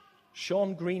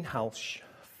Sean Greenhouse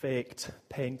faked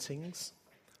paintings,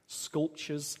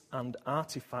 sculptures and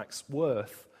artefacts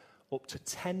worth up to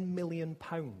 £10 million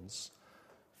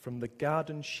from the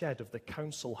garden shed of the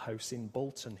council house in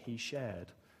Bolton he shared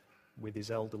with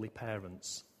his elderly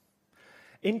parents.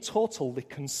 In total, the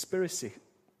conspiracy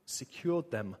secured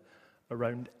them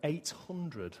around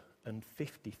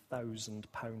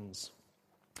 £850,000,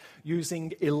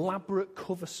 using elaborate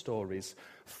cover stories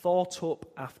thought up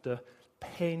after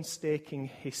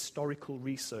painstaking historical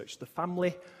research. The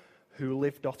family, who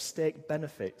lived off state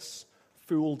benefits,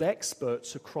 fooled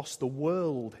experts across the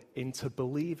world into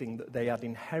believing that they had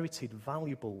inherited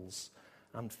valuables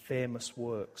and famous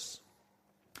works.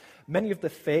 Many of the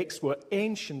fakes were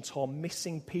ancient or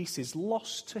missing pieces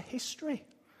lost to history.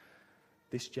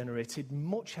 This generated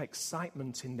much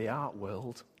excitement in the art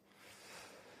world.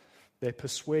 They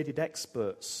persuaded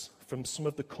experts from some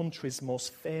of the country's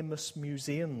most famous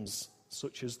museums,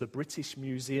 such as the British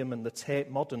Museum and the Tate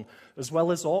Modern, as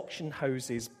well as auction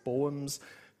houses, Boehm's,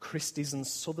 Christie's and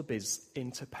Sotheby's,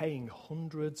 into paying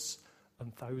hundreds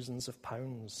and thousands of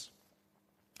pounds.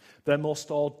 Their most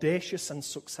audacious and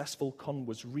successful con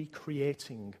was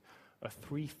recreating a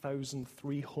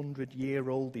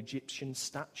 3,300-year-old Egyptian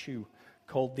statue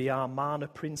called the Amarna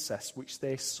Princess, which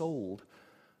they sold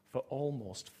for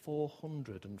almost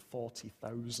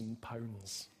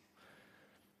 £440,000.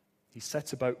 He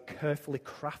set about carefully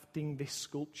crafting this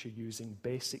sculpture using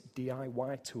basic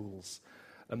DIY tools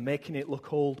and making it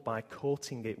look old by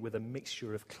coating it with a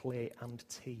mixture of clay and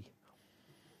tea.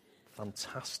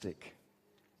 Fantastic.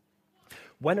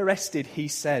 When arrested, he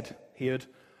said he had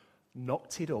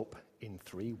knocked it up in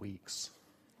 3 weeks.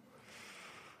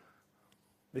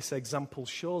 This example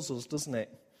shows us, doesn't it,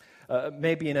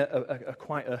 maybe in a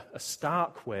quite a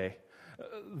stark way,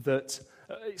 that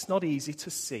it's not easy to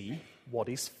see what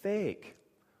is fake,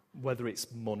 whether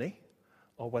it's money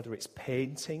or whether it's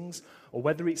paintings or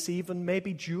whether it's even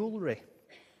maybe jewellery.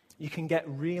 You can get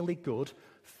really good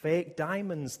fake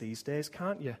diamonds these days,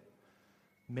 can't you?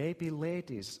 Maybe,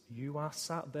 ladies, you are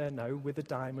sat there now with a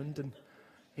diamond and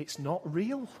it's not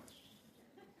real.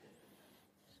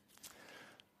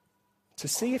 To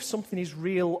see if something is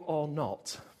real or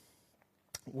not,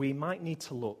 we might need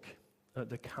to look at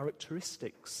the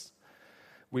characteristics.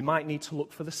 We might need to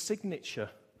look for the signature.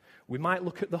 We might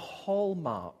look at the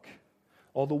hallmark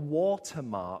or the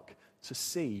watermark to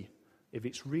see if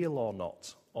it's real or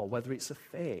not, or whether it's a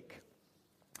fake.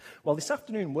 Well, this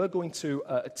afternoon we're going to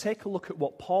take a look at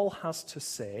what Paul has to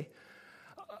say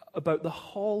about the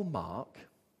hallmark,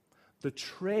 the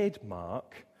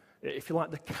trademark, if you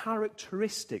like, the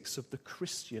characteristics of the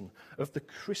Christian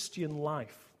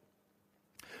life.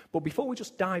 But before we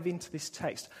just dive into this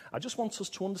text, I just want us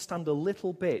to understand a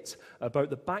little bit about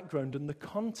the background and the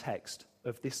context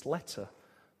of this letter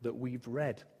that we've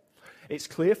read. It's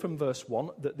clear from verse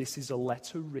 1 that this is a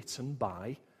letter written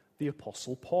by the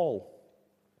Apostle Paul.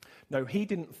 Now, he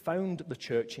didn't found the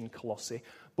church in Colossae,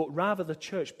 but rather the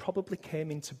church probably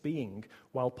came into being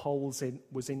while Paul was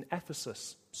in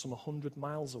Ephesus, some 100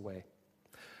 miles away.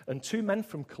 And two men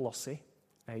from Colossae,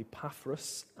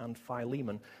 Epaphras and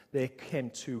Philemon, they came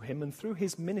to him and through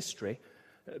his ministry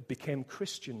became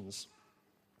Christians.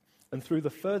 And through the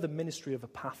further ministry of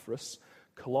Epaphras,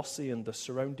 Colossae and the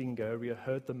surrounding area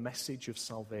heard the message of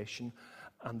salvation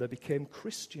and they became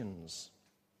Christians.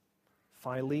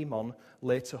 Philemon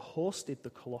later hosted the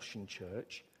Colossian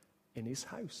church in his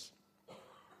house.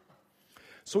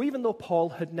 So even though Paul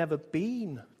had never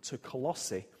been to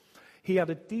Colossae, he had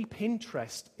a deep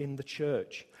interest in the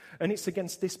church. And it's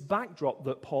against this backdrop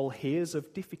that Paul hears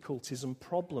of difficulties and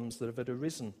problems that had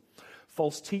arisen.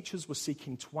 False teachers were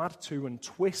seeking to add to and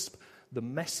twist the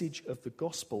message of the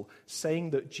gospel,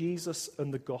 saying that Jesus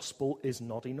and the gospel is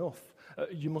not enough.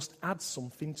 You must add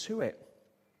something to it.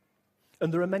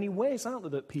 And there are many ways out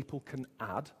there that people can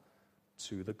add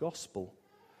to the gospel.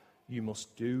 You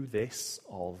must do this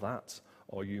or that,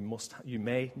 or you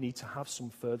may need to have some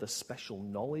further special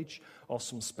knowledge or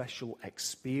some special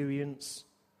experience.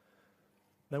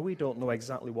 Now, we don't know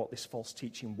exactly what this false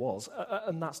teaching was,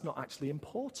 and that's not actually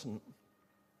important.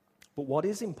 But what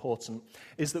is important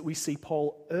is that we see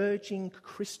Paul urging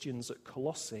Christians at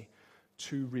Colossae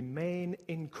to remain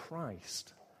in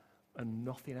Christ and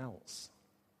nothing else.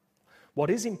 What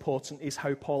is important is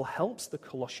how Paul helps the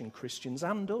Colossian Christians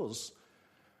and us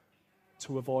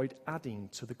to avoid adding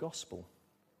to the gospel.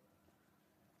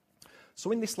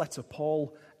 So in this letter,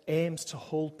 Paul aims to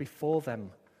hold before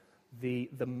them the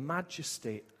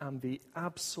majesty and the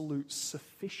absolute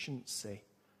sufficiency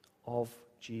of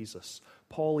Jesus.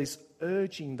 Paul is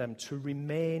urging them to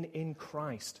remain in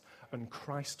Christ and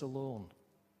Christ alone.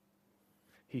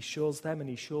 He shows them and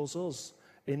he shows us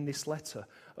in this letter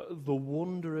the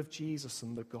wonder of Jesus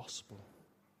and the gospel.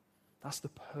 That's the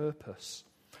purpose.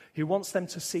 He wants them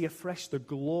to see afresh the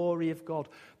glory of God,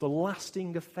 the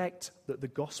lasting effect that the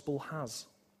gospel has.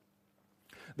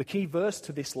 The key verse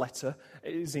to this letter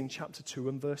is in chapter 2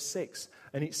 and verse 6,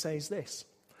 and it says this: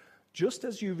 "Just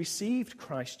as you received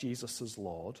Christ Jesus as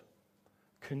Lord,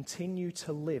 continue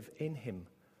to live in him,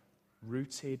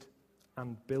 rooted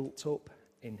and built up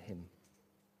in him."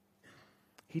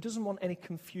 He doesn't want any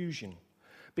confusion,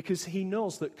 because he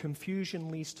knows that confusion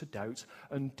leads to doubt,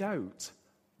 and doubt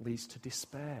leads to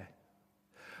despair.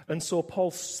 And so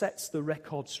Paul sets the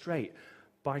record straight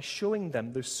by showing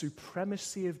them the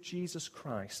supremacy of Jesus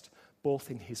Christ,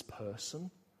 both in his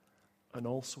person and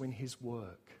also in his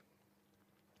work.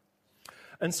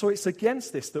 And so it's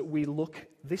against this that we look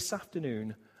this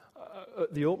afternoon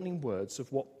at the opening words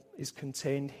of what is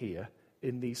contained here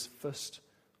in these first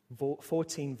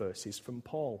 14 verses from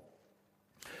Paul.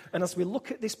 And as we look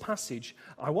at this passage,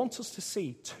 I want us to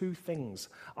see two things.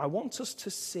 I want us to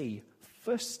see,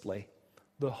 firstly,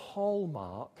 the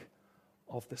hallmark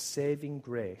of the saving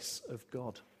grace of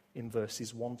God in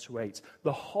verses 1 to 8.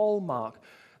 The hallmark,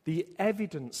 the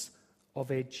evidence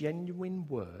of a genuine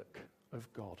work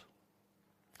of God.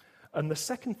 And the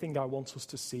second thing I want us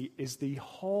to see is the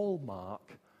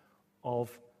hallmark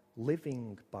of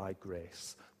living by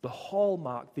grace. The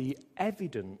hallmark, the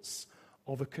evidence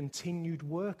of a continued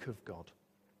work of God.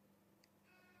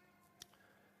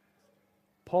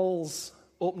 Paul's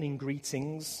opening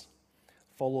greetings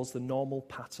follows the normal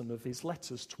pattern of his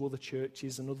letters to other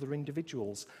churches and other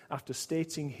individuals. After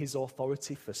stating his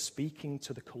authority for speaking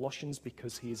to the Colossians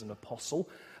because he is an apostle,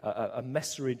 a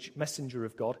messenger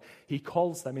of God, he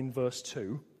calls them in verse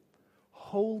 2,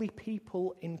 "Holy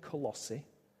people in Colossae,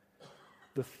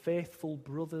 the faithful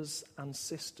brothers and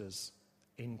sisters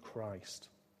in Christ."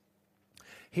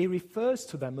 He refers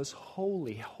to them as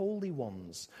holy, holy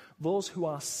ones, those who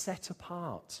are set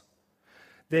apart.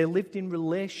 They lived in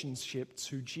relationship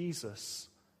to Jesus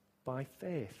by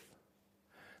faith.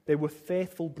 They were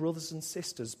faithful brothers and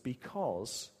sisters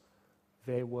because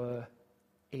they were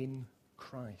in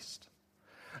Christ.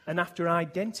 And after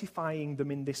identifying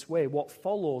them in this way, what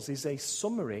follows is a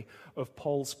summary of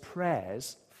Paul's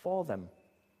prayers for them.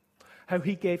 How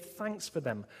he gave thanks for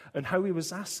them and how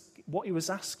what he was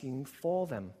asking for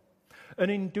them.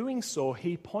 And in doing so,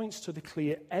 he points to the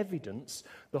clear evidence,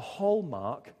 the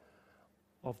hallmark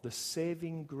of the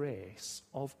saving grace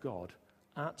of God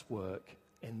at work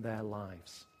in their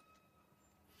lives.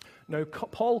 Now,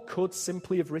 Paul could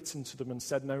simply have written to them and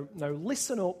said, now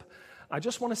listen up, I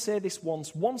just want to say this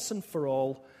once and for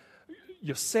all,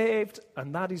 you're saved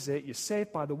and that is it, you're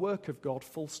saved by the work of God,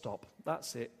 full stop,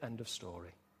 that's it, end of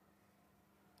story.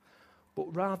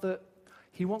 But rather,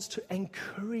 he wants to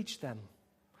encourage them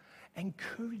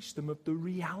of the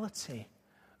reality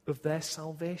of their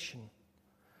salvation.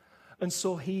 And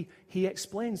so he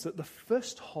explains that the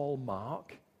first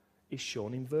hallmark is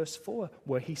shown in verse 4,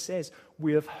 where he says,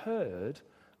 "We have heard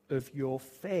of your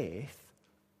faith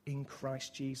in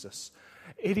Christ Jesus."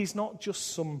 It is not just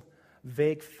some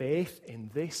vague faith in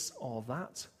this or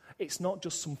that. It's not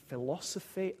just some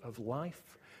philosophy of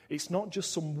life. It's not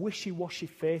just some wishy-washy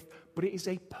faith, but it is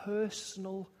a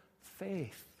personal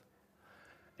faith,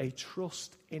 a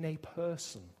trust in a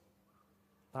person,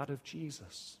 that of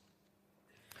Jesus.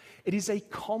 It is a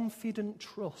confident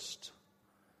trust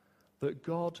that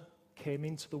God came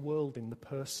into the world in the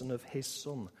person of his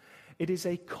Son. It is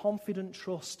a confident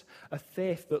trust, a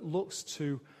faith that looks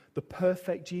to the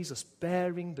perfect Jesus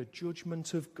bearing the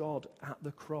judgment of God at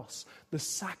the cross, the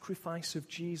sacrifice of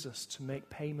Jesus to make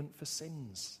payment for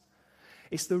sins.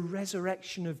 It's the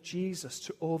resurrection of Jesus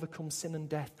to overcome sin and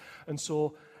death, and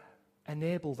so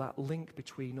enable that link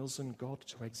between us and God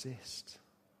to exist.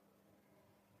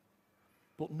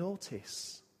 But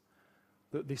notice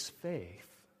that this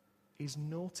faith is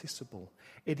noticeable.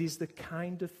 It is the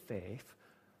kind of faith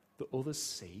that others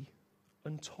see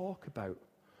and talk about.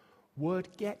 Word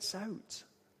gets out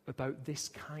about this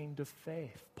kind of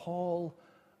faith. Paul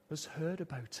has heard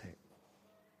about it.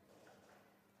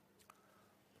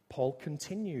 Paul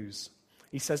continues.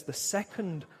 He says the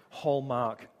second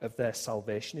hallmark of their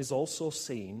salvation is also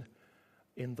seen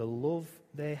in the love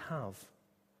they have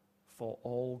for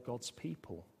all God's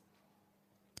people.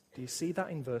 Do you see that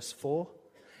in verse 4?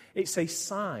 It's a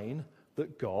sign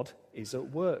that God is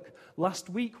at work. Last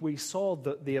week we saw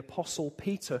that the Apostle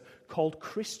Peter called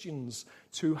Christians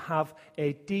to have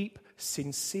a deep,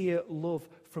 sincere love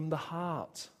from the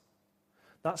heart.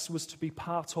 That was to be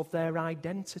part of their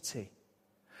identity.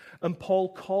 And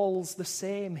Paul calls the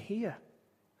same here.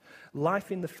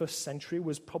 Life in the first century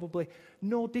was probably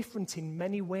no different in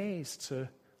many ways to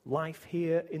life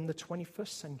here in the 21st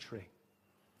century.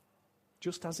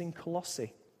 Just as in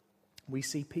Colossae, we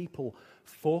see people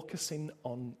focusing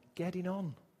on getting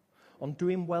on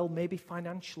doing well, maybe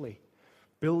financially,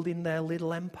 building their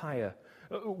little empire.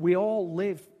 We all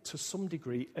live to some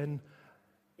degree in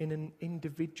an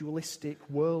individualistic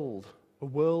world, a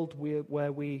world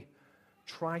where we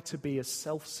try to be as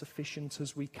self-sufficient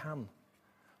as we can.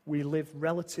 We live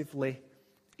relatively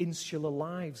insular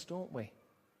lives, don't we?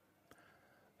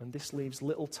 And this leaves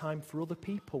little time for other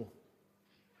people.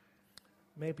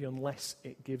 Maybe unless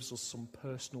it gives us some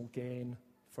personal gain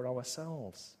for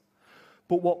ourselves.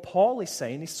 But what Paul is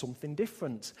saying is something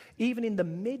different. Even in the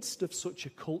midst of such a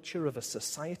culture of a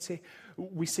society,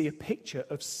 we see a picture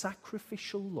of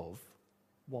sacrificial love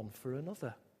one for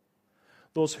another.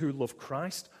 Those who love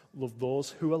Christ love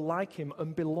those who are like him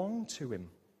and belong to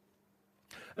him.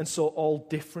 And so all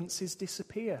differences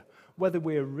disappear, whether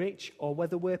we're rich or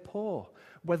whether we're poor,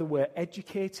 whether we're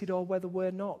educated or whether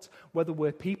we're not, whether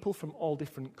we're people from all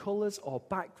different colours or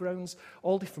backgrounds,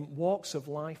 all different walks of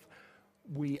life,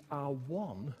 we are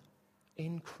one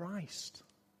in Christ.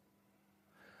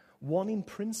 One in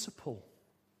principle,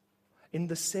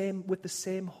 with the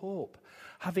same hope,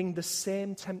 having the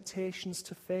same temptations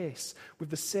to face, with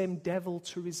the same devil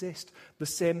to resist, the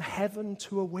same heaven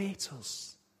to await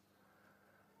us.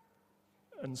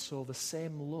 And so the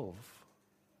same love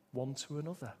one to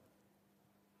another.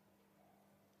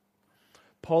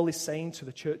 Paul is saying to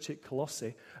the church at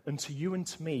Colossae, and to you and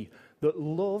to me, that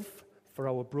love for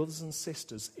our brothers and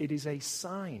sisters, it is a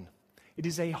sign, it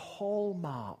is a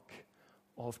hallmark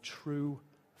of true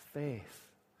faith,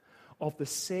 of the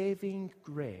saving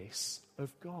grace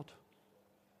of God.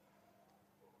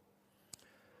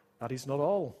 That is not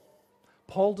all.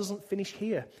 Paul doesn't finish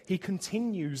here. He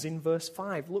continues in verse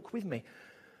 5. Look with me.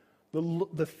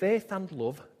 The faith and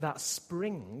love that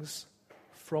springs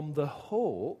from the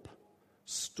hope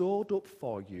stored up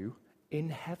for you in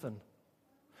heaven.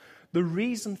 The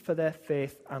reason for their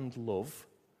faith and love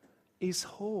is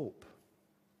hope.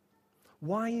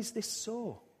 Why is this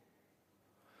so?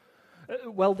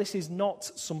 Well, this is not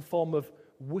some form of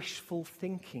wishful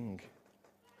thinking,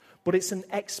 but it's an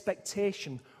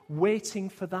expectation, waiting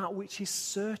for that which is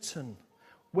certain,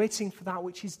 waiting for that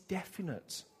which is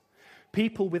definite.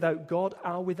 People without God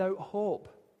are without hope,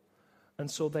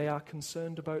 and so they are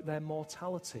concerned about their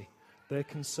mortality. They're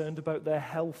concerned about their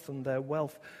health and their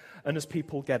wealth. And as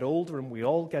people get older, and we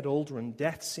all get older, and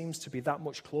death seems to be that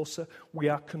much closer, we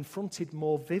are confronted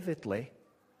more vividly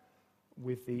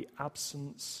with the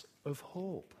absence of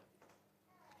hope.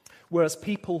 Whereas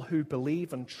people who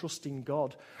believe and trust in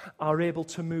God are able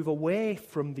to move away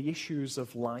from the issues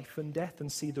of life and death and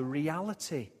see the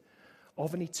reality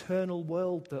of an eternal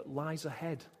world that lies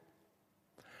ahead.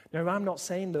 Now, I'm not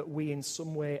saying that we in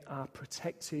some way are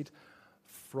protected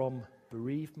from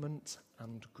bereavement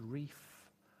and grief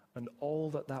and all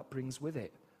that brings with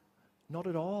it. Not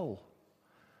at all.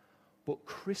 But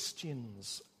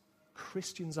Christians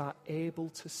are able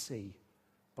to see,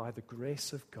 by the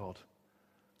grace of God,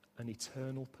 an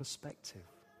eternal perspective.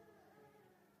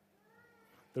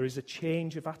 There is a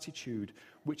change of attitude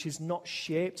which is not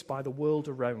shaped by the world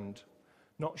around,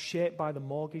 not shaped by the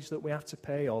mortgage that we have to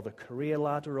pay or the career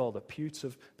ladder or the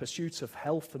pursuit of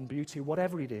health and beauty,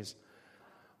 whatever it is,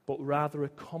 but rather a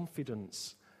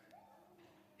confidence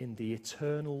in the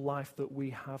eternal life that we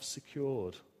have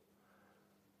secured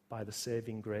by the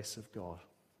saving grace of God.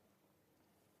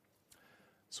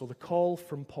 So the call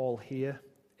from Paul here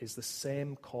is the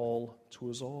same call to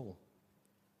us all,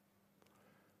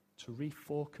 to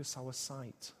refocus our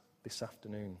sight this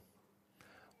afternoon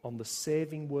on the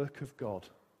saving work of God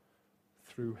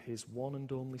through his one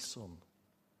and only Son,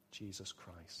 Jesus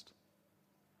Christ.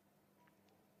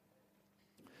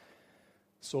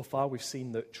 So far we've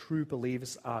seen that true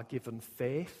believers are given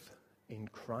faith in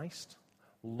Christ,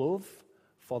 love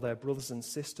for their brothers and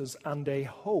sisters, and a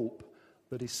hope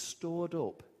that is stored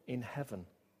up in heaven.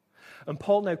 And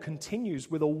Paul now continues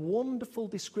with a wonderful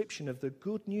description of the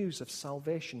good news of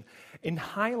salvation. In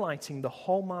highlighting the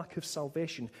hallmark of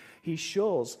salvation, he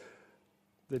shows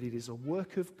that it is a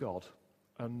work of God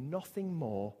and nothing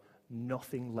more,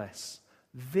 nothing less.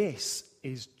 This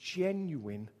is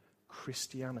genuine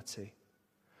Christianity.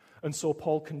 And so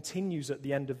Paul continues at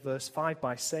the end of verse 5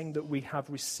 by saying that we have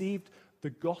received the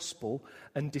gospel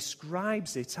and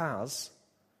describes it as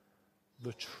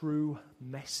the true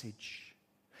message.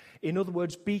 In other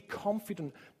words, be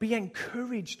confident, be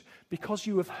encouraged because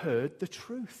you have heard the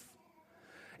truth.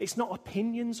 It's not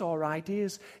opinions or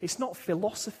ideas. It's not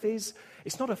philosophies.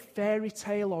 It's not a fairy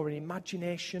tale or an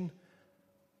imagination.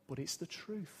 but it's the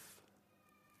truth.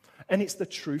 And it's the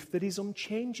truth that is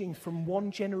unchanging from one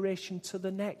generation to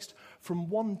the next, from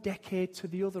one decade to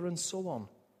the other, and so on.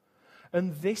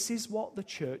 And this is what the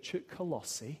church at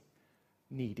Colossae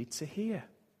needed to hear.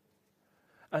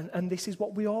 And this is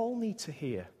what we all need to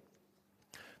hear.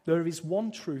 There is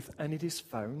one truth, and it is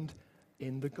found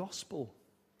in the gospel.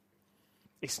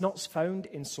 It's not found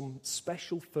in some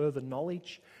special further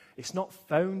knowledge. It's not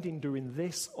found in doing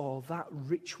this or that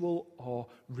ritual or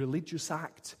religious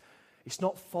act. It's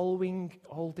not following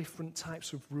all different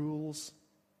types of rules.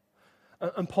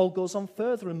 And Paul goes on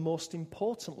further, and most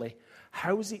importantly,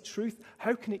 how is it truth?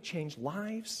 How can it change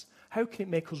lives? How can it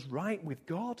make us right with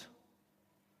God?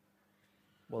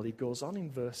 Well, he goes on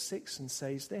in verse 6 and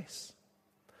says this: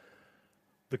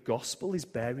 the gospel is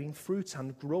bearing fruit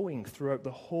and growing throughout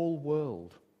the whole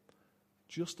world,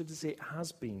 just as it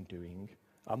has been doing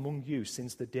among you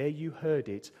since the day you heard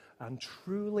it and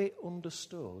truly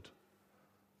understood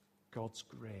God's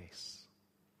grace.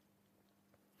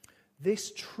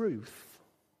 This truth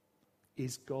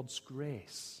is God's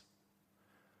grace.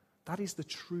 That is the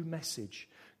true message.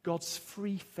 God's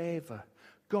free favor.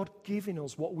 God giving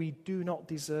us what we do not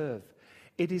deserve.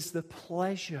 It is the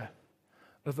pleasure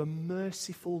of a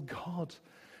merciful God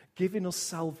giving us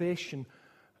salvation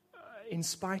in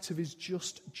spite of his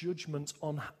just judgment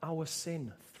on our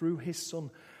sin through his Son.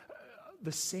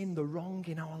 The sin, the wrong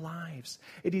in our lives.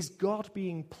 It is God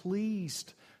being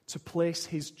pleased to place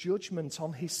his judgment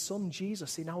on his Son,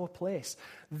 Jesus, in our place.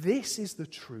 This is the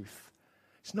truth.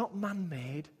 It's not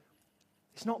man-made.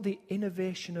 It's not the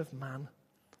innovation of man,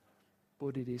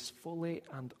 but it is fully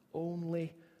and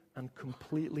only and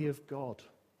completely of God.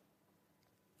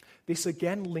 This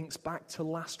again links back to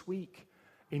last week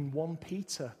in 1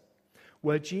 Peter,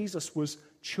 where Jesus was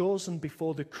chosen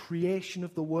before the creation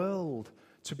of the world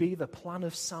to be the plan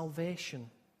of salvation.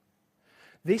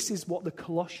 This is what the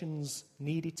Colossians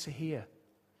needed to hear.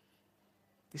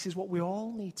 This is what we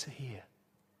all need to hear.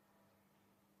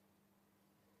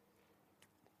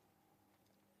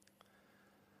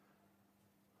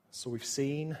 So we've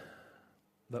seen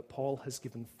that Paul has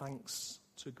given thanks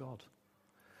to God.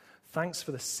 Thanks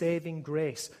for the saving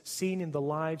grace seen in the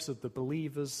lives of the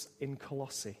believers in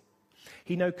Colossae.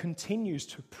 He now continues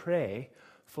to pray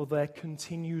for their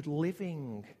continued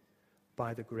living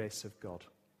by the grace of God.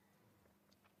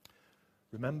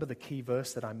 Remember the key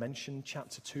verse that I mentioned,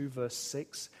 chapter 2, verse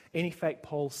 6? In effect,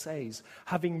 Paul says,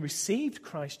 having received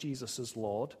Christ Jesus as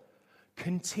Lord,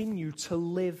 continue to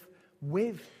live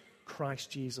with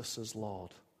Christ Jesus as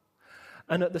Lord.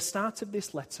 And at the start of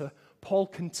this letter, Paul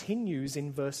continues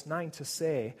in verse 9 to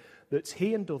say that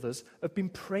he and others have been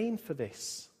praying for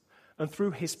this. And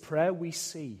through his prayer we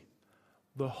see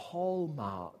the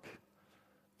hallmark,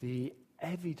 the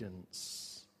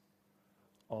evidence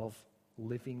of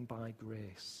living by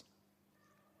grace.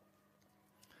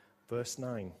 Verse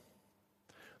 9.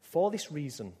 For this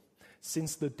reason,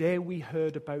 since the day we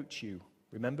heard about you,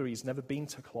 remember he's never been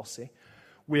to Colossae,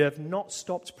 we have not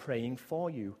stopped praying for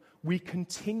you. We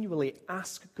continually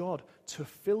ask God to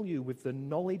fill you with the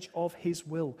knowledge of his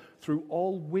will through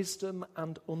all wisdom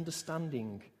and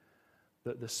understanding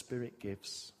that the Spirit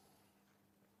gives.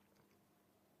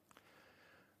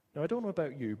 Now, I don't know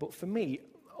about you, but for me,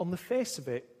 on the face of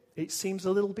it, it seems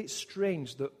a little bit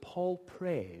strange that Paul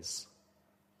prays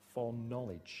for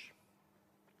knowledge.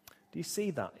 Do you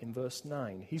see that in verse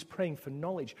 9? He's praying for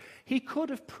knowledge. He could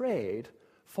have prayed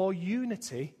for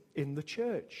unity in the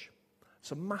church.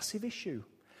 It's a massive issue.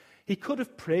 He could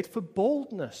have prayed for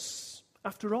boldness.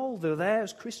 After all, they're there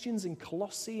as Christians in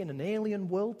Colossae in an alien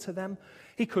world to them.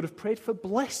 He could have prayed for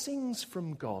blessings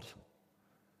from God.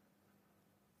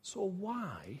 So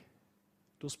why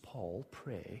does Paul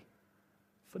pray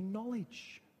for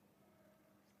knowledge?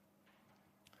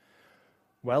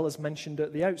 Well, as mentioned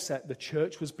at the outset, the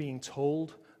church was being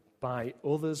told by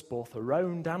others, both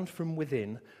around and from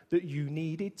within, that you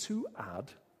needed to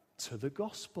add to the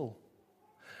gospel.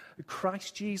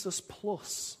 Christ Jesus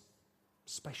plus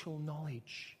special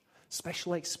knowledge,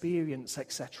 special experience,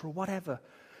 etc., whatever.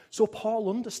 So Paul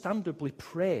understandably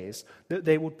prays that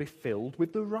they would be filled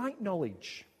with the right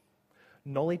knowledge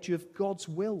of God's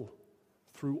will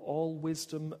through all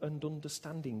wisdom and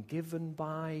understanding given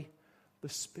by the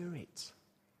Spirit.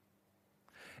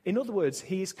 In other words,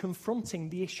 he is confronting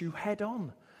the issue head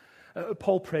on.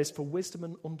 Paul prays for wisdom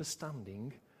and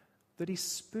understanding that is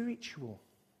spiritual.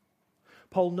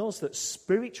 Paul knows that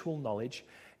spiritual knowledge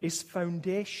is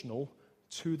foundational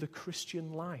to the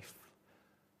Christian life.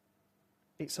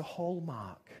 It's a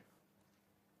hallmark.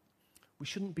 We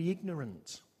shouldn't be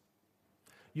ignorant.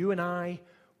 You and I,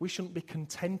 we shouldn't be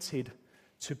contented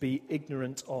to be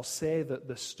ignorant or say that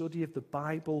the study of the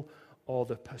Bible or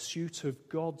the pursuit of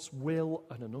God's will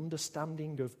and an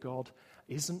understanding of God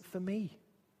isn't for me.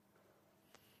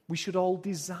 We should all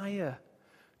desire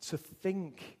to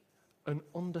think and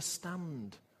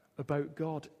understand about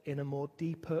God in a more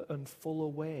deeper and fuller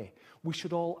way. We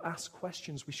should all ask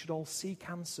questions. We should all seek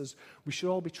answers. We should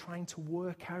all be trying to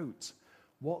work out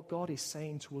what God is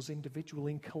saying to us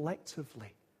individually and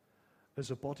collectively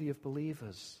as a body of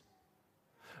believers.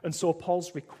 And so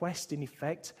Paul's request, in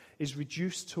effect, is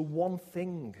reduced to one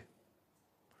thing: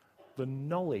 the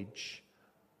knowledge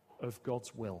of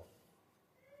God's will.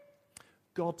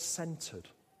 God-centered.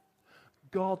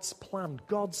 God's plan,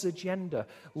 God's agenda,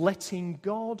 letting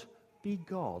God be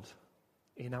God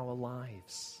in our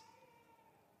lives.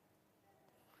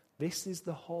 This is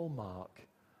the hallmark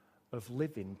of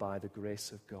living by the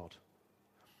grace of God.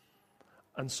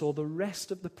 And so the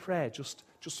rest of the prayer just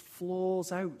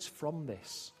flows out from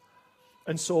this.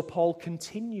 And so Paul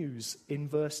continues in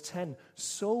verse 10,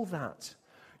 so that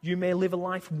you may live a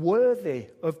life worthy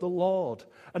of the Lord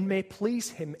and may please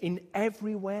him in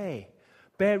every way,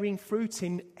 bearing fruit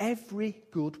in every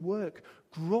good work,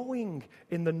 growing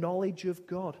in the knowledge of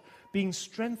God, being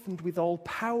strengthened with all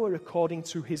power according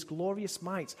to his glorious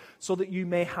might, so that you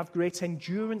may have great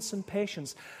endurance and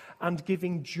patience, and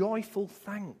giving joyful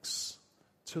thanks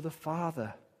to the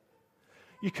Father.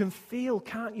 You can feel,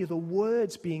 can't you, the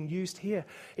words being used here.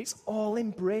 It's all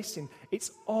embracing,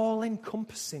 it's all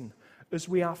encompassing. As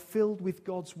we are filled with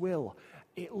God's will,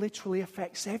 it literally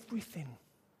affects everything.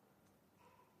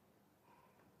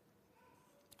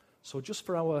 So just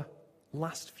for our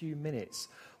last few minutes,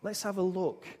 let's have a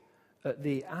look at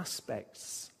the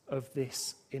aspects of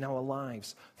this in our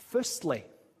lives. Firstly,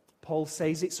 Paul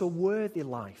says it's a worthy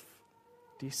life.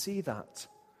 Do you see that?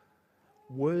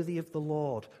 Worthy of the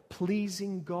Lord,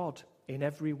 pleasing God in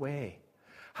every way,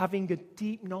 having a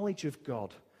deep knowledge of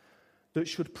God that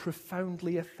should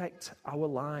profoundly affect our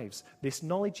lives. This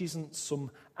knowledge isn't some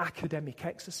academic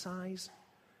exercise.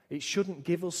 It shouldn't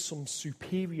give us some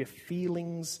superior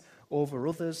feelings over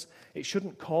others. It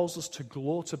shouldn't cause us to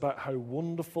gloat about how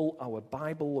wonderful our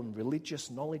Bible and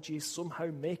religious knowledge is, somehow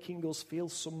making us feel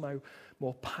somehow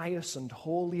more pious and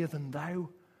holier than thou.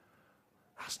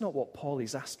 That's not what Paul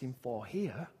is asking for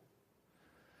here.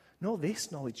 No,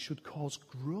 this knowledge should cause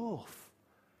growth.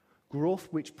 Growth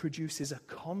which produces a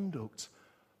conduct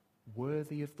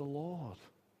worthy of the Lord,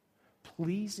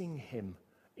 pleasing him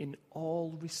in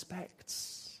all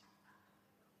respects.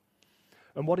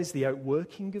 And what is the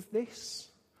outworking of this?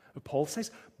 Paul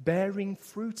says, bearing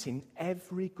fruit in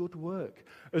every good work,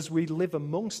 as we live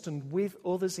amongst and with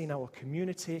others in our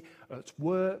community, at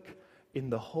work, in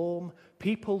the home.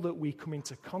 People that we come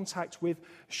into contact with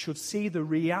should see the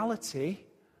reality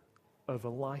of a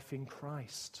life in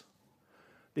Christ.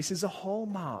 This is a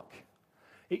hallmark.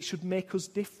 It should make us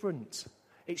different.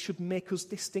 It should make us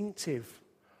distinctive.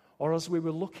 Or as we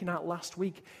were looking at last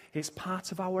week, it's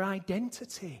part of our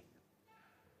identity.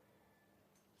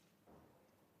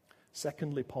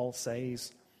 Secondly, Paul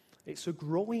says, it's a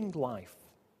growing life.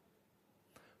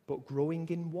 But growing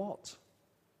in what?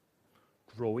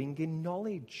 Growing in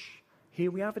knowledge.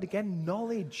 Here we have it again,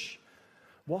 knowledge.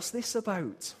 What's this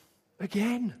about?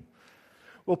 Again.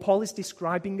 Well, Paul is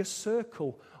describing a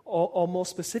circle, or more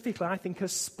specifically, I think, a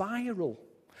spiral.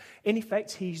 In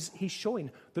effect, he's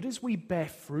showing that as we bear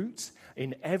fruit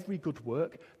in every good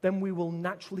work, then we will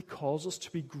naturally cause us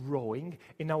to be growing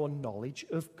in our knowledge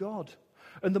of God.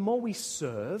 And the more we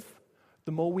serve,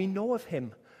 the more we know of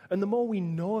him. And the more we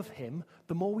know of him,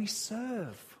 the more we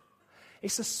serve.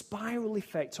 It's a spiral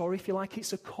effect, or if you like,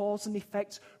 it's a cause and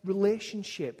effect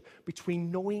relationship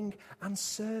between knowing and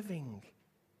serving.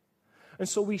 And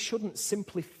so we shouldn't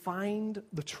simply find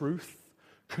the truth,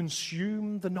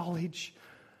 consume the knowledge,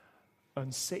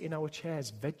 and sit in our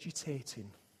chairs vegetating.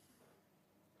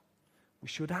 We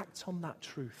should act on that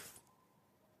truth.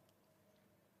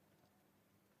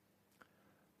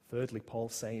 Thirdly, Paul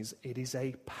says it is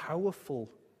a powerful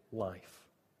life.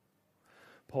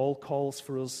 Paul calls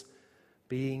for us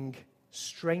being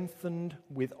strengthened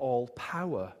with all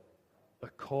power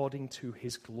according to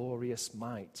his glorious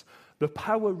might. The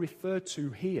power referred to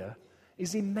here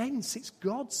is immense. It's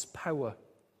God's power.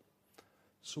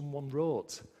 Someone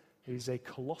wrote, it is a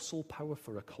colossal power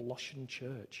for a Colossian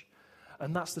church.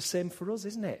 And that's the same for us,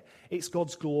 isn't it? It's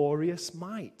God's glorious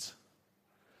might.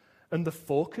 And the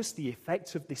focus, the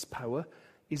effect of this power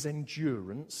is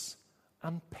endurance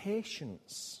and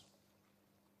patience.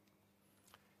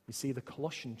 You see, the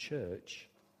Colossian church,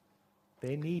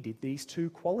 they needed these two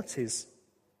qualities.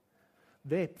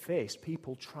 They faced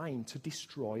people trying to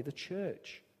destroy the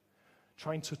church,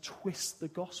 trying to twist the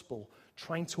gospel,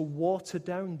 trying to water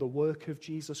down the work of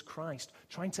Jesus Christ,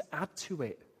 trying to add to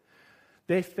it.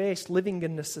 They faced living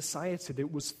in a society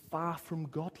that was far from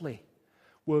godly,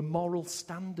 where moral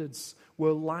standards,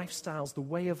 where lifestyles, the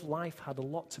way of life had a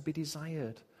lot to be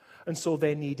desired. And so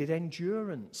they needed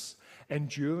endurance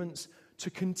to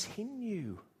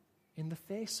continue in the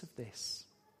face of this.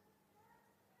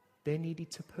 They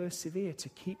needed to persevere, to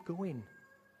keep going.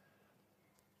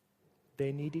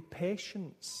 They needed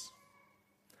patience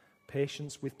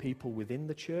with people within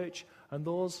the church and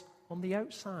those on the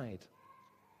outside.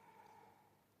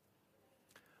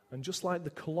 And just like the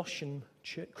Colossian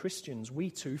Christians, we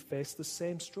too face the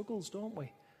same struggles, don't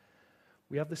we?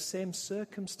 We have the same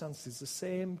circumstances, the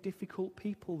same difficult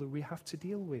people that we have to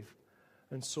deal with.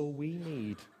 And so we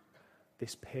need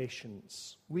this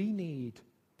patience. We need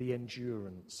the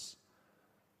endurance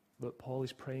that Paul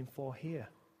is praying for here.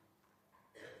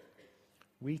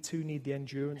 We too need the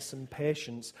endurance and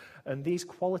patience, and these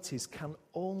qualities can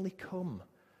only come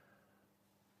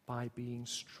by being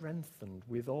strengthened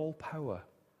with all power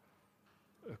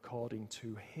according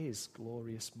to his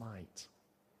glorious might.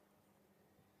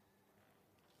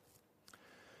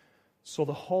 So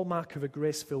the hallmark of a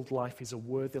grace-filled life is a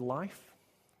worthy life,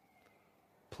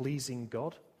 pleasing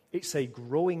God. It's a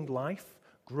growing life,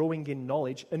 growing in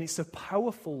knowledge, and it's a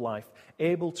powerful life,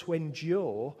 able to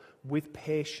endure with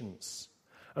patience.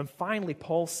 And finally,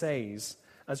 Paul says,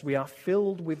 as we are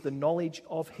filled with the knowledge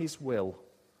of his will,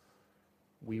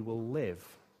 we will live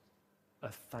a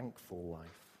thankful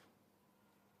life.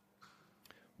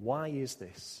 Why is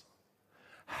this?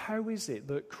 How is it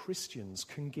that Christians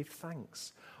can give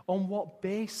thanks? On what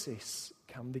basis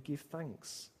can they give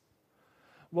thanks?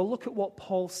 Well, look at what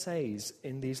Paul says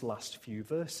in these last few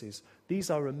verses. These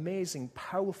are amazing,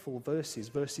 powerful verses,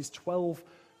 verses 12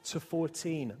 to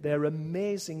 14. They're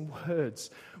amazing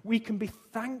words. We can be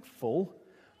thankful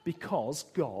because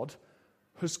God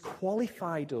has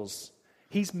qualified us.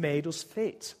 He's made us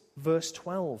fit. Verse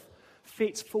 12.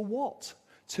 Fit for what?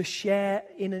 To share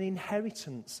in an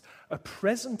inheritance, a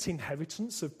present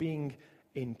inheritance of being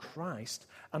in Christ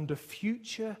and a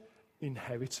future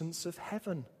inheritance of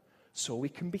heaven. So we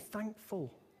can be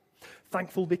thankful.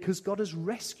 Thankful because God has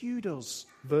rescued us.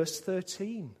 Verse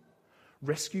 13.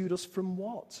 Rescued us from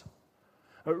what?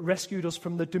 Rescued us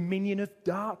from the dominion of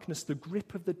darkness, the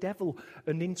grip of the devil,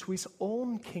 and into his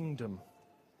own kingdom.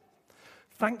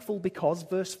 Thankful because,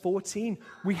 verse 14,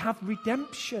 we have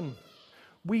redemption.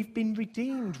 We've been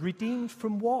redeemed. Redeemed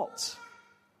from what?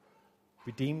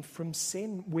 Redeemed from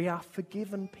sin. We are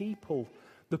forgiven people.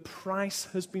 The price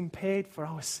has been paid for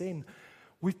our sin.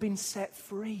 We've been set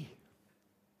free.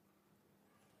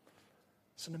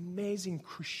 It's an amazing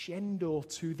crescendo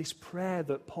to this prayer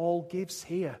that Paul gives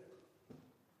here.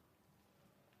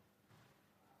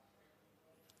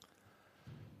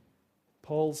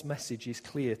 Paul's message is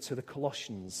clear to the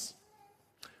Colossians.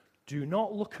 Do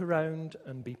not look around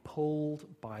and be pulled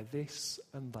by this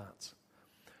and that.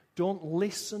 Don't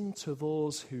listen to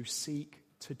those who seek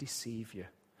to deceive you.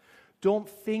 Don't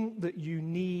think that you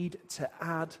need to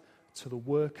add to the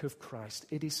work of Christ.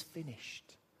 It is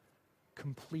finished,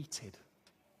 completed.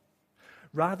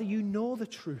 Rather, you know the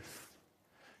truth.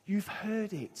 You've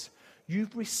heard it.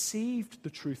 You've received the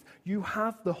truth. You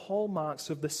have the hallmarks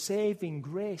of the saving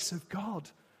grace of God.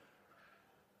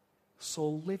 So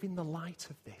live in the light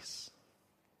of this.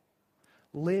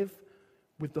 Live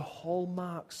with the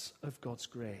hallmarks of God's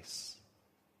grace.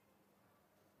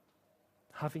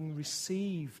 Having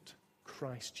received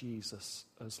Christ Jesus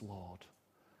as Lord,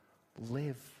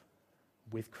 live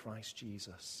with Christ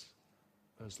Jesus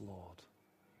as Lord.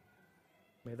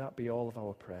 May that be all of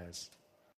our prayers.